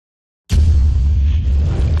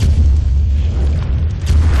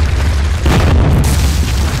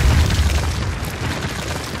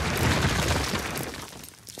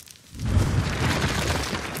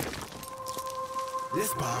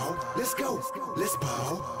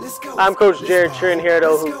I'm Coach Jared Trin here at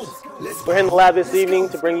OHoops. We're in the lab this evening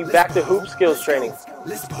to bring you back to hoop skills training.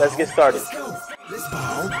 Let's get started.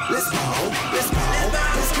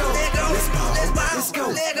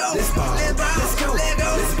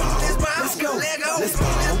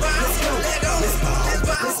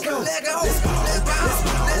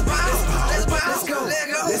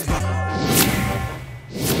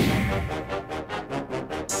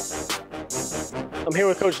 I'm here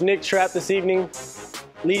with Coach Nick Trapp this evening,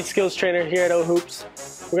 lead skills trainer here at OHoops.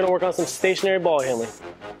 We're going to work on some stationary ball handling.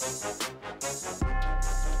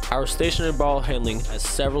 Our stationary ball handling has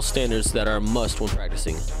several standards that are a must when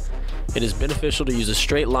practicing. It is beneficial to use a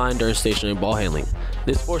straight line during stationary ball handling.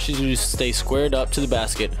 This forces you to stay squared up to the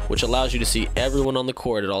basket, which allows you to see everyone on the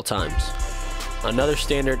court at all times. Another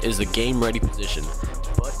standard is the game-ready position.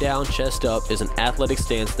 Butt down, chest up is an athletic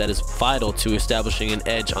stance that is vital to establishing an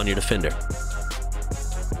edge on your defender.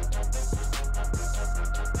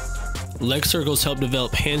 Leg circles help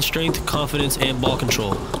develop hand strength, confidence, and ball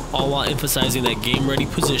control, all while emphasizing that game-ready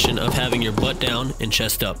position of having your butt down and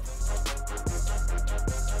chest up.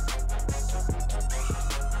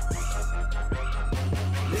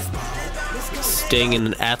 Staying in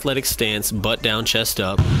an athletic stance, butt down, chest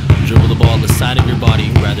up, dribble the ball on the side of your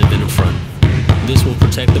body rather than in front. This will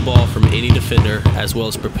protect the ball from any defender as well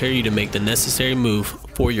as prepare you to make the necessary move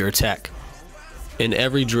for your attack. In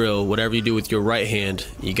every drill, whatever you do with your right hand,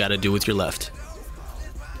 you got to do with your left.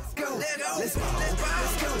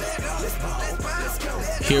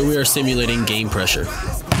 Here we are simulating game pressure.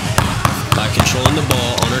 By controlling the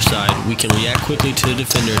ball on our side, we can react quickly to the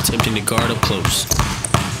defender attempting to guard up close.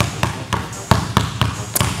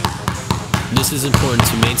 This is important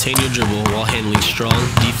to maintain your dribble while handling strong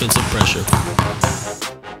defensive pressure.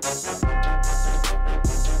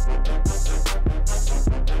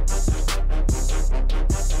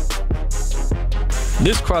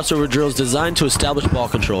 This crossover drill is designed to establish ball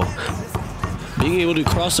control. Being able to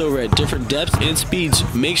cross over at different depths and speeds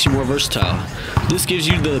makes you more versatile. This gives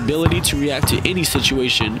you the ability to react to any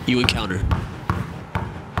situation you encounter.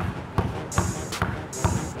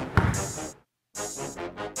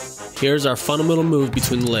 Here's our fundamental move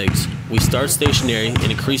between the legs. We start stationary and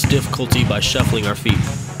increase difficulty by shuffling our feet.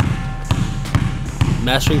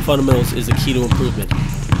 Mastering fundamentals is the key to improvement.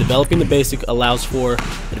 Developing the basic allows for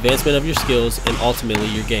advancement of your skills and ultimately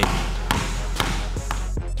your game.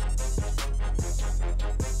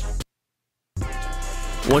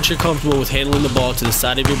 Once you're comfortable with handling the ball to the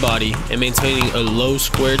side of your body and maintaining a low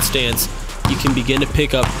squared stance, you can begin to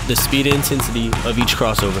pick up the speed and intensity of each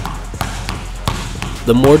crossover.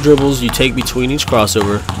 The more dribbles you take between each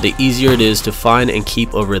crossover, the easier it is to find and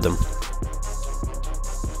keep a rhythm.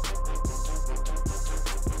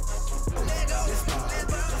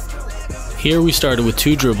 Here we started with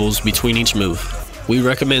 2 dribbles between each move. We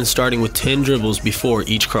recommend starting with 10 dribbles before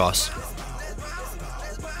each cross.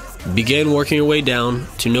 Begin working your way down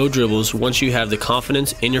to no dribbles once you have the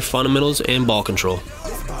confidence in your fundamentals and ball control.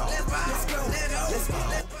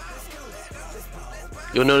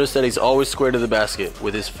 You'll notice that he's always square to the basket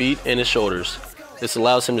with his feet and his shoulders. This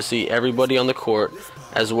allows him to see everybody on the court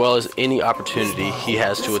as well as any opportunity he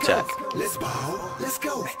has to attack. Let's ball, let's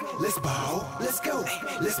go, let's ball, let's go,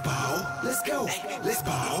 let's ball, let's go, let's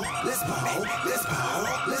ball, let's ball, let's ball,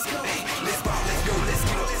 let's go, let's ball, let's go, let's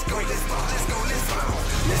go, let's go, let's ball, let's go, let's ball,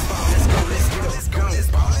 let's ball, let's go, let's go, let's go, let's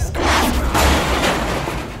ball, let's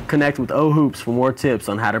go. Connect with OHoops for more tips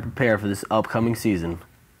on how to prepare for this upcoming season.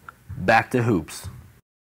 Back to hoops.